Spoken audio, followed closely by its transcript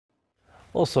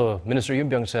Also, Minister Yun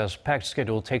Byung-se's packed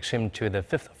schedule takes him to the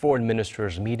 5th Foreign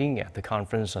Ministers meeting at the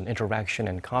Conference on Interaction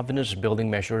and Confidence-Building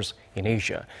Measures in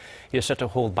Asia. He is set to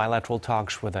hold bilateral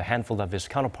talks with a handful of his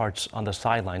counterparts on the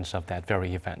sidelines of that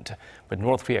very event. With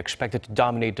North Korea expected to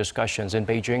dominate discussions in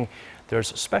Beijing,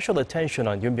 there's special attention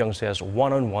on Yun Byung-se's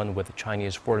one-on-one with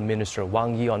Chinese Foreign Minister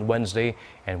Wang Yi on Wednesday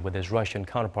and with his Russian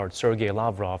counterpart Sergey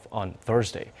Lavrov on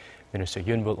Thursday. Minister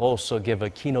Yun will also give a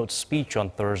keynote speech on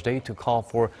Thursday to call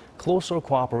for closer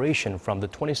cooperation from the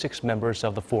 26 members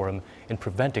of the forum in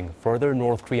preventing further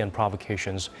North Korean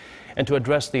provocations and to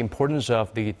address the importance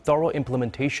of the thorough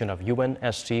implementation of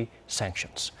UNSC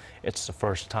sanctions. It's the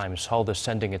first time Seoul is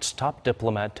sending its top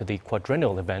diplomat to the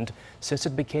quadrennial event since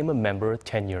it became a member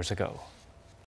 10 years ago.